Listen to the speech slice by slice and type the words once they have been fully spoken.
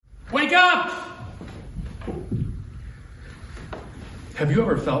Wake up! Have you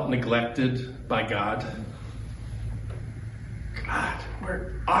ever felt neglected by God? God,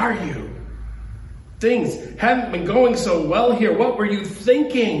 where are you? Things haven't been going so well here. What were you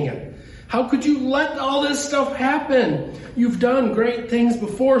thinking? How could you let all this stuff happen? You've done great things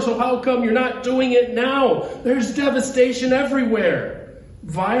before, so how come you're not doing it now? There's devastation everywhere.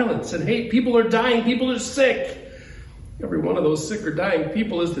 Violence and hate. People are dying. People are sick. Every one of those sick or dying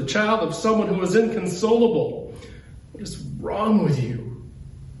people is the child of someone who is inconsolable. What is wrong with you?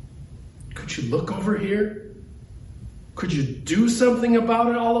 Could you look over here? Could you do something about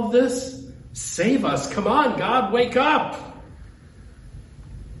it, all of this? Save us. Come on, God, wake up.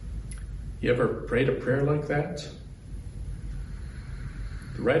 You ever prayed a prayer like that?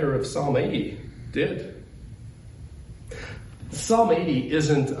 The writer of Psalm 80 did. Psalm 80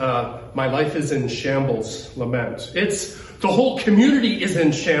 isn't my life is in shambles lament. It's the whole community is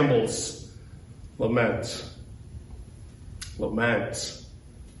in shambles lament. Lament.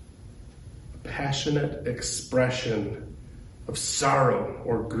 A passionate expression of sorrow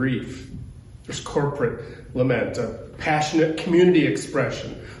or grief. There's corporate lament, a passionate community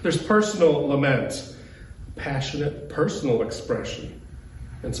expression. There's personal lament, passionate personal expression.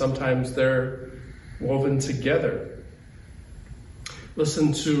 And sometimes they're woven together.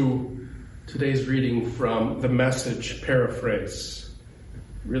 Listen to today's reading from the Message paraphrase.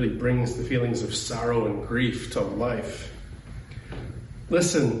 It really brings the feelings of sorrow and grief to life.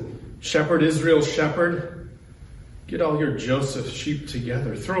 Listen, shepherd Israel, shepherd. Get all your Joseph sheep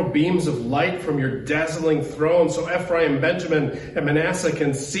together. Throw beams of light from your dazzling throne so Ephraim, Benjamin, and Manasseh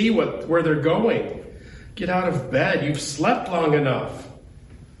can see where they're going. Get out of bed. You've slept long enough.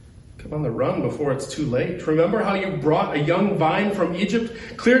 Come on the run before it's too late. Remember how you brought a young vine from Egypt,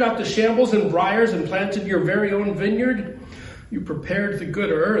 cleared out the shambles and briars, and planted your very own vineyard? You prepared the good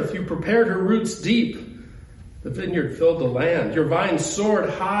earth. You prepared her roots deep. The vineyard filled the land. Your vine soared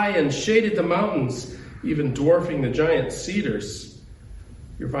high and shaded the mountains, even dwarfing the giant cedars.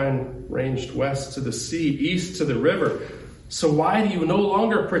 Your vine ranged west to the sea, east to the river. So why do you no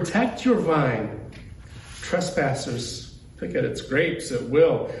longer protect your vine? Trespassers pick at its grapes at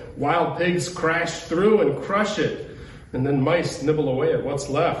will. Wild pigs crash through and crush it, and then mice nibble away at what's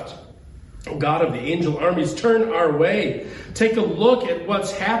left. Oh, God of the angel armies, turn our way. Take a look at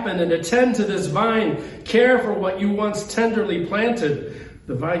what's happened and attend to this vine. Care for what you once tenderly planted,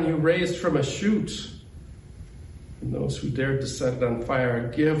 the vine you raised from a shoot. And those who dared to set it on fire,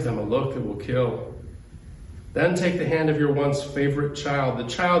 give them a look that will kill. Then take the hand of your once favorite child, the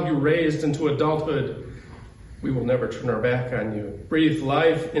child you raised into adulthood. We will never turn our back on you. Breathe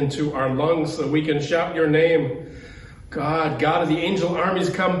life into our lungs so we can shout your name. God, God of the angel armies,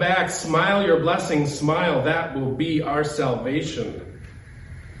 come back. Smile your blessing, smile. That will be our salvation.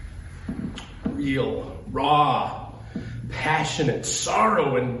 Real, raw, passionate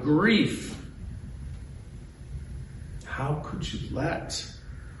sorrow and grief. How could you let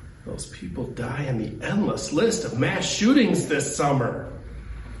those people die in the endless list of mass shootings this summer?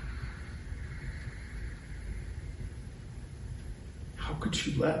 How could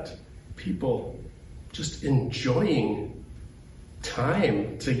you let people just enjoying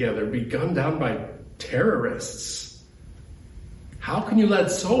time together be gunned down by terrorists? How can you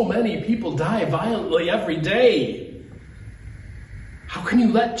let so many people die violently every day? How can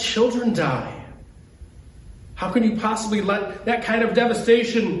you let children die? How can you possibly let that kind of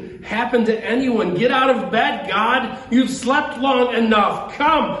devastation happen to anyone? Get out of bed, God. You've slept long enough.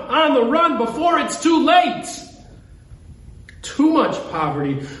 Come on the run before it's too late. Too much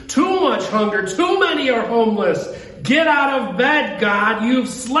poverty, too much hunger, too many are homeless. Get out of bed, God. You've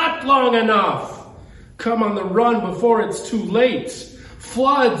slept long enough. Come on the run before it's too late.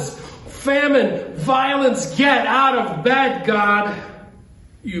 Floods, famine, violence. Get out of bed, God.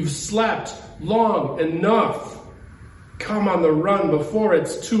 You've slept long enough. Come on the run before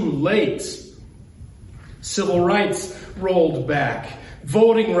it's too late. Civil rights rolled back.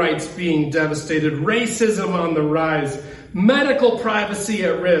 Voting rights being devastated. Racism on the rise. Medical privacy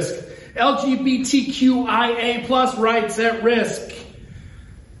at risk. LGBTQIA plus rights at risk.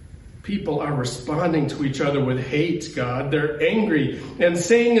 People are responding to each other with hate, God. They're angry and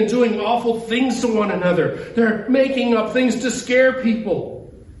saying and doing awful things to one another. They're making up things to scare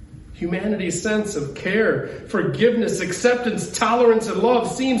people. Humanity's sense of care, forgiveness, acceptance, tolerance, and love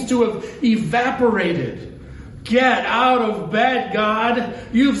seems to have evaporated. Get out of bed, God.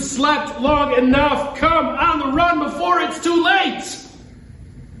 You've slept long enough. Come on the run before it's too late.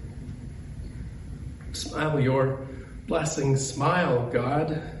 Smile your blessing. Smile,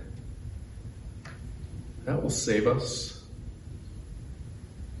 God. That will save us.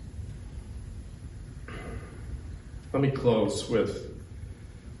 Let me close with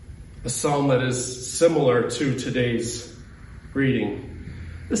a psalm that is similar to today's reading.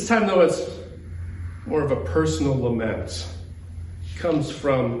 This time, though, it's more of a personal lament. It comes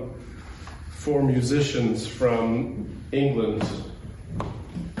from 4 musicians from England.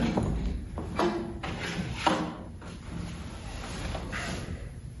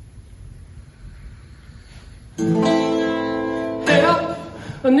 Help!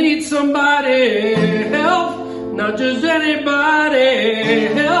 I need somebody. Help! Not just anybody.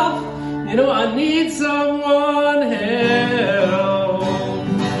 Help! You know, I need someone. Help!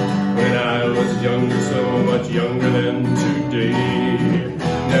 When I was younger, so much younger than today,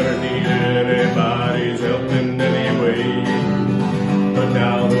 never needed anybody's help in any way. But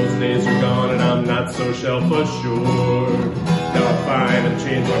now those days are gone and I'm not so self-assured. Now I find and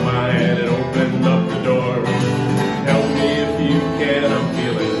change my mind and open up the door. Help me if you can, I'm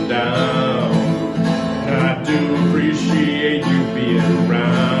feeling down. I do appreciate you being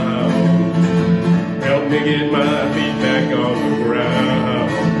around. Help me get my feet back on the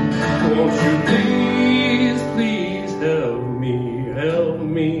ground. Won't you please, please help me, help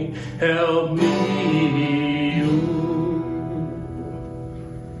me, help me. Ooh.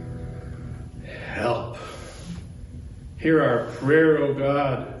 Help. Hear our prayer, O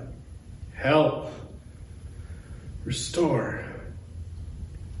God. Help. Restore.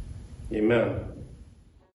 Amen.